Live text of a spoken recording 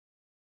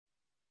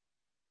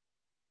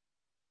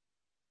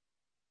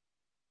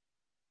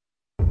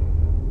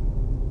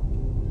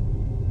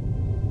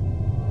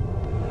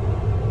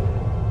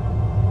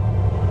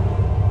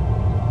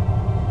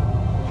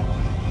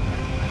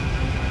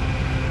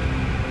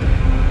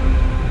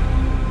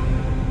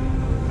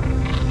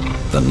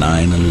the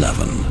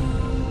 911.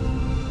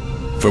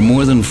 For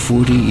more than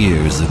 40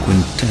 years, the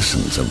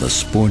quintessence of the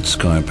sports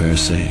car per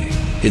se,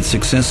 its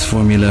success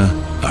formula,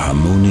 a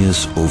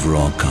harmonious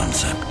overall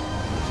concept.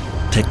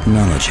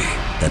 Technology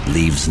that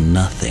leaves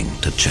nothing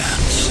to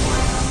chance.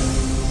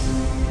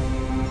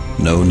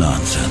 No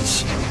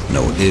nonsense,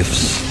 no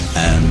ifs,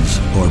 ands,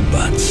 or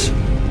buts.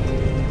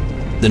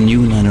 The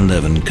new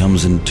 911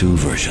 comes in two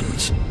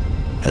versions,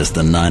 as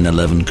the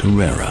 911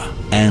 Carrera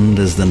and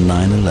as the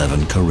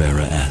 911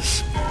 Carrera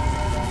S.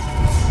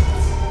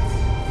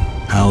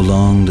 How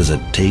long does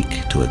it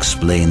take to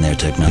explain their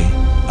technology?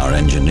 Our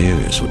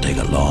engineers would take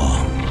a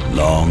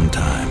long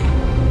time,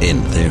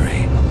 in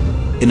theory.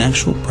 In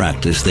actual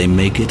practice, they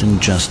make it in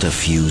just a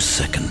few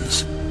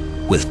seconds,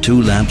 with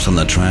 2 laps on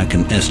the track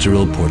in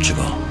Estoril,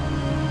 Portugal,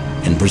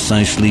 in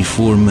precisely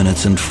 4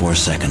 minutes and 4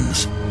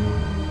 seconds.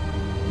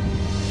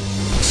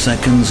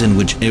 Seconds in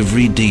which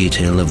every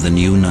detail of the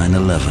new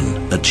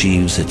 911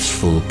 achieves its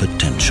full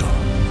potential.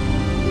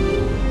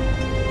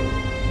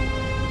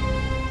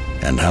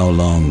 And how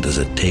long does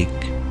it take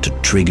to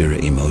trigger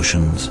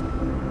emotions?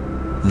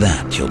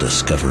 That you'll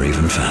discover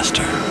even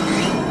faster.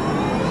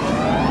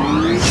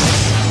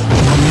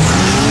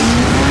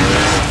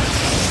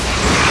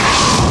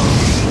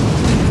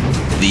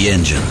 The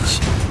engines.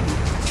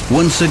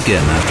 Once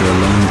again, after a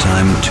long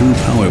time, 2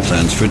 power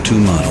plants for 2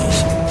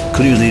 models,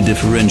 clearly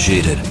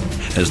differentiated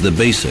as the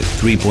basic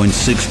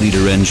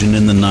 3.6-liter engine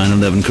in the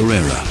 911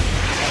 Carrera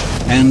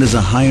and as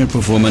a higher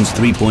performance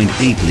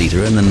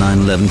 3.8-liter in the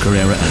 911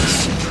 Carrera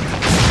S.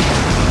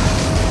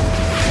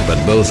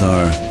 But both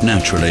are,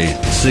 naturally,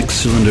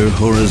 6-cylinder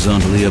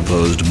horizontally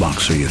opposed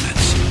boxer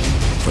units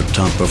for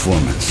top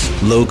performance,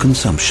 low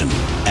consumption,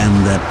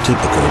 and that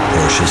typical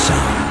Porsche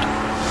sound.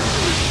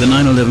 The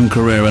 911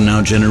 Carrera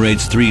now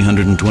generates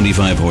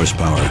 325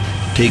 horsepower,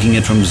 taking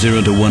it from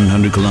 0 to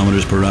 100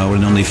 kilometers per hour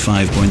in only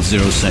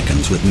 5.0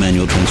 seconds with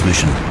manual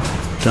transmission.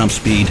 Top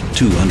speed,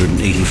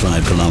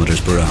 285 kilometers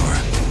per hour.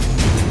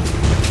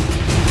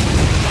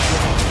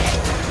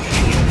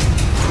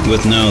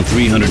 With now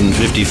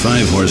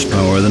 355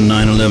 horsepower, the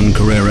 911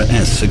 Carrera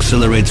S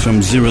accelerates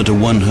from 0 to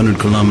 100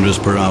 kilometers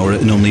per hour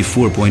in only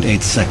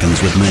 4.8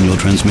 seconds with manual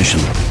transmission.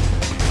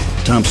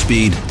 Top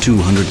speed,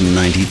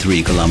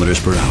 293 kilometers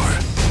per hour.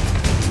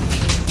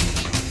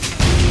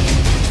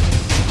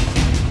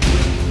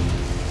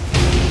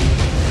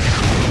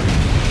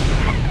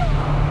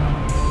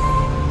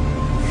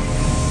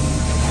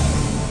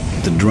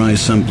 The dry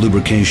sump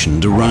lubrication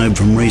derived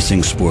from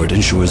racing sport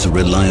ensures a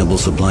reliable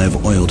supply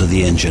of oil to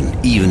the engine,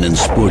 even in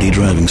sporty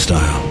driving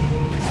style.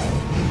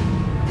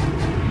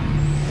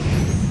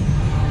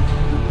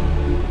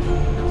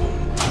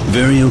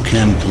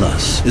 VarioCam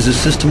Plus is a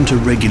system to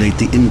regulate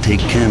the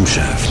intake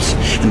camshafts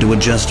and to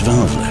adjust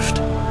valve lift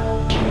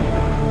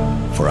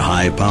for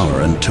high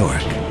power and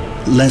torque,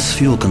 less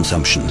fuel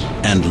consumption,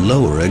 and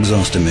lower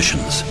exhaust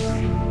emissions.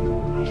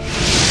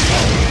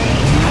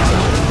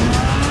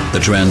 The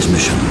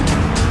transmission,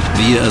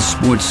 via a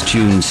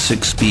sports-tuned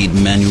 6-speed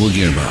manual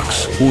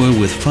gearbox or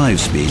with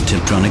 5-speed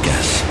Tiptronic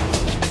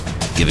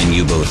S, giving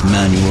you both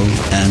manual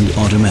and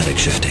automatic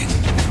shifting.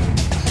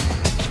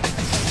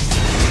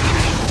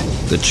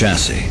 The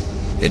chassis,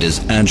 it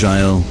is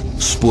agile,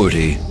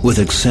 sporty, with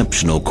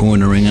exceptional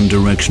cornering and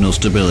directional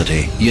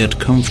stability, yet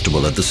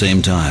comfortable at the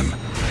same time.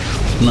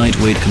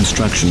 Lightweight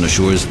construction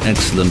assures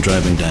excellent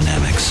driving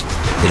dynamics.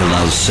 It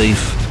allows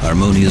safe,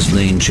 harmonious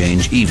lane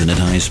change even at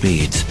high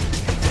speeds.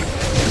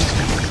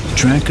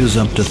 Track is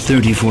up to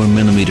 34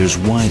 millimeters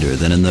wider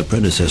than in the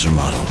predecessor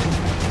model.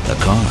 The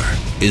car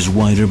is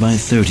wider by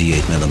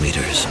 38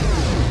 millimeters.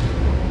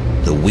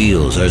 The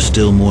wheels are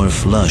still more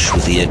flush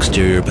with the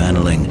exterior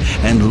paneling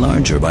and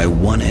larger by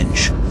 1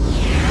 inch.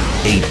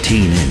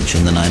 18-inch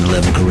in the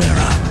 911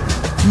 Carrera,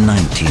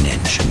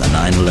 19-inch in the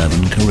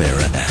 911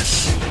 Carrera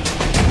S.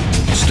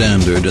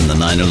 Standard in the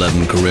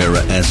 911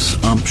 Carrera S,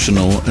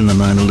 optional in the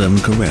 911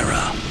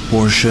 Carrera.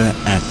 Porsche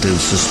Active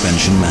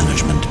Suspension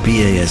Management,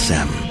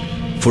 PASM,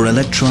 for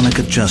electronic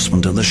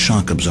adjustment of the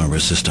shock absorber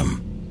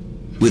system.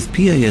 With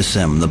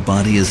PASM, the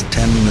body is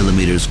 10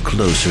 millimeters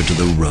closer to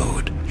the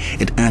road.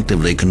 It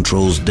actively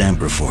controls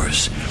damper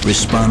force,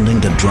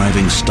 responding to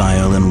driving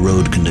style and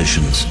road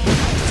conditions,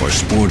 for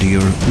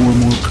sportier or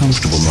more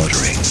comfortable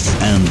motoring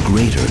and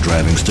greater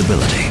driving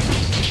stability.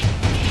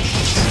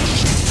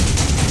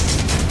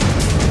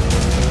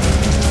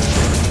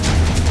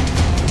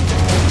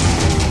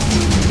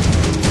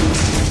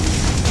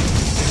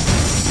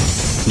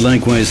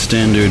 Likewise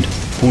standard,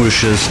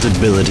 Porsche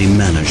Stability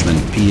Management,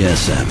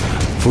 PSM,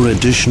 for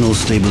additional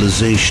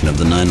stabilization of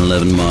the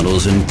 911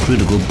 models in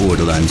critical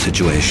borderline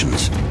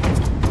situations.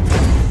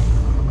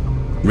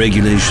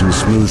 Regulation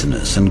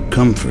smoothness and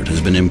comfort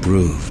has been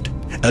improved.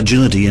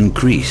 Agility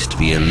increased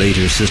via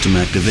later system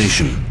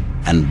activation,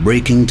 and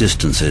braking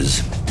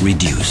distances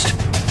reduced.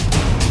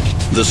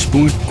 The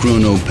Sport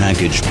Chrono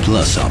Package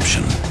Plus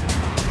option.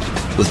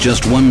 With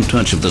just one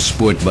touch of the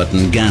Sport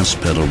button, gas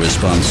pedal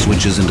response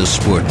switches into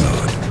Sport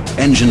mode.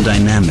 Engine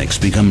dynamics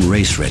become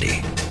race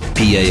ready.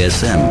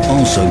 PASM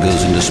also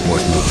goes into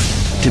Sport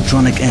mode.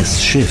 Tiptronic S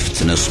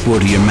shifts in a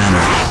sportier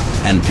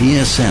manner, and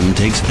PSM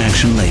takes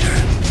action later.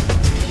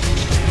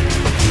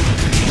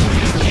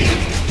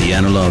 The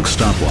analog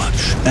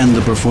stopwatch and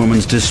the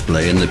performance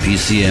display in the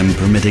PCM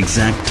permit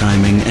exact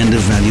timing and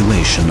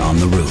evaluation on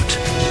the route.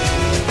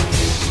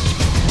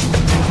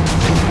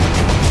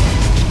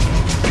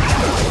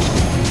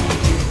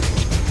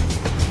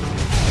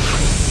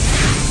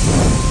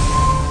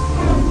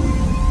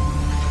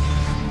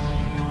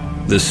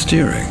 The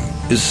steering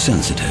is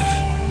sensitive,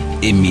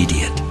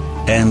 immediate,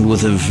 and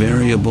with a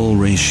variable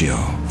ratio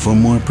for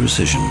more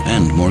precision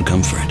and more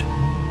comfort.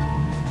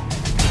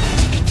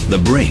 The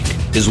brake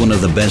is one of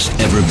the best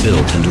ever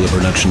built into a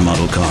production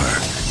model car.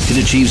 It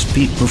achieves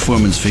peak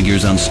performance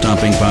figures on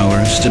stopping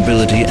power,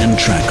 stability, and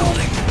track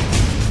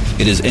holding.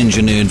 It is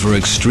engineered for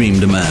extreme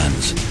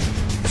demands.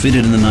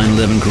 Fitted in the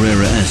 911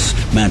 Carrera S,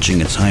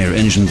 matching its higher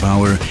engine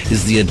power,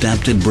 is the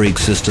adapted brake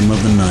system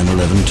of the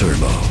 911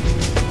 Turbo.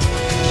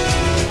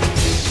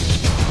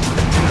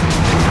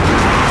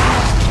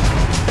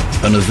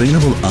 An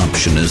available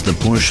option is the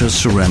Porsche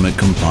Ceramic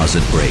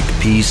Composite Brake,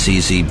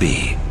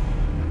 PCCB.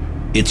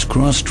 Its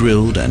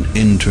cross-drilled and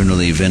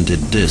internally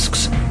vented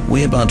discs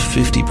weigh about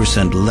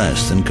 50%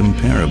 less than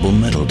comparable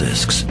metal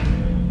discs,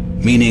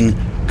 meaning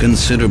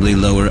considerably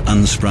lower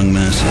unsprung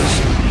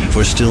masses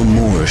for still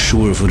more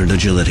sure-footed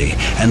agility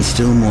and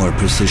still more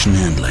precision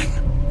handling.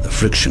 The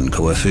friction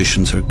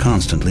coefficients are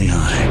constantly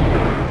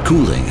high.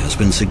 Cooling has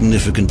been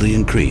significantly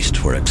increased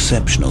for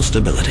exceptional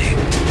stability.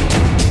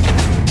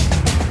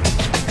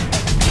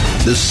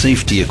 The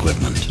safety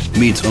equipment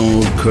meets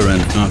all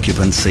current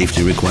occupant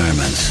safety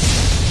requirements,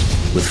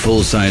 with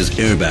full-size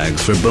airbags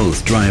for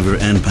both driver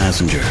and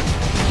passenger.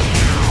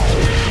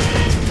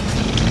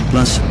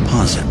 Plus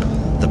POSIP,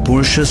 the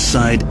Porsche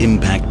Side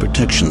Impact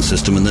Protection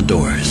System in the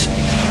doors.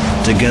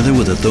 Together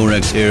with a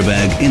thorax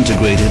airbag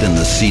integrated in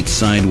the seat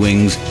side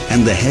wings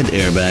and the head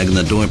airbag in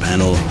the door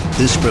panel,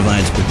 this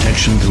provides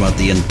protection throughout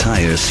the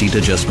entire seat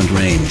adjustment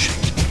range.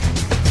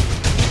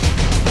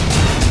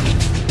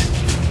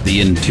 The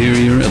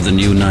interior of the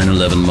new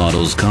 911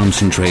 models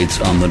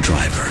concentrates on the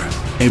driver.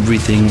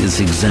 Everything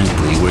is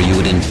exactly where you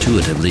would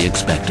intuitively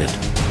expect it,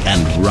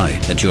 and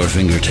right at your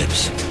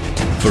fingertips.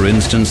 For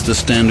instance, the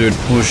standard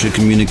Porsche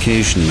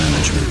Communication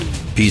Management,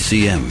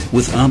 PCM,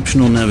 with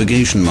optional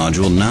navigation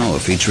module now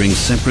featuring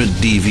separate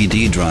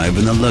DVD drive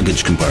in the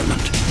luggage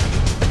compartment.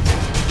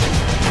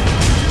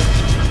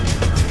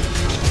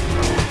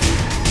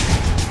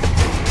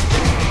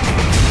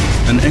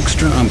 An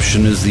extra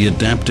option is the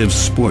adaptive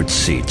sports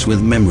seats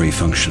with memory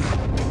function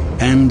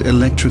and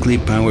electrically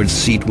powered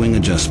seat wing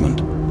adjustment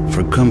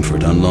for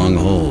comfort on long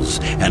hauls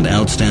and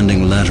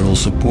outstanding lateral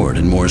support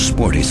in more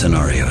sporty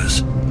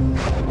scenarios.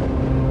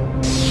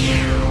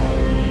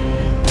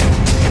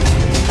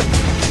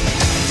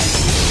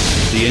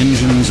 The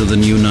engines of the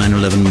new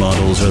 911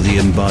 models are the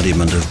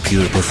embodiment of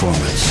pure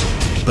performance,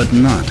 but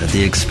not at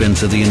the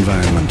expense of the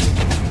environment.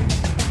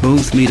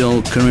 Both meet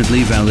all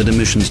currently valid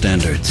emission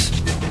standards.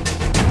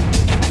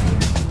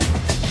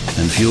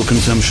 And fuel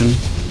consumption,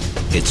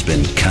 it's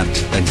been cut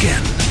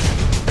again.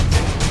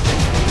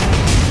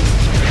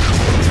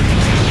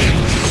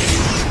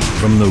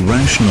 From the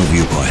rational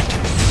viewpoint,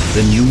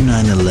 the new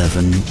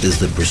 911 is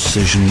the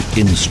precision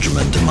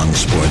instrument among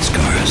sports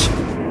cars.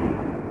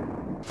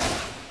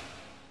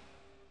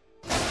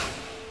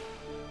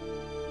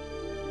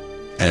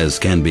 As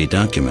can be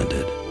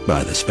documented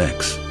by the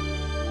specs.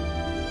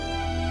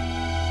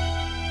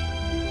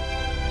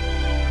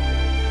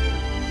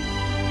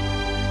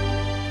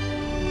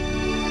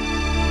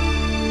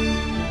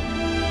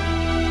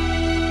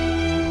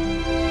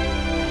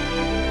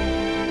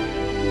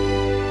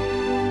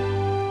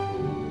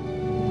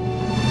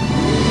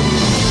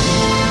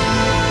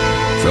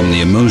 From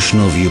the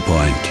emotional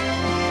viewpoint,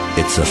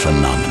 it's a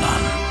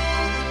phenomenon.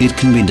 It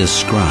can be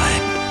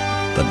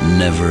described, but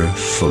never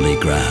fully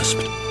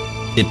grasped.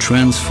 It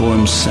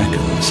transforms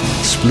seconds,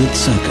 split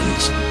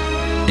seconds,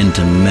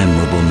 into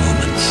memorable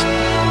moments.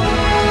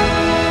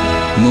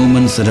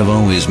 Moments that have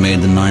always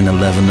made the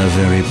 911 a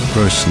very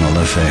personal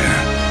affair.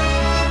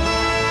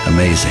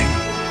 Amazing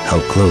how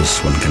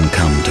close one can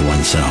come to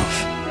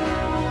oneself.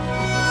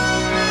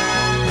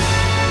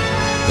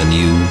 The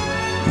new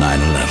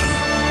 911.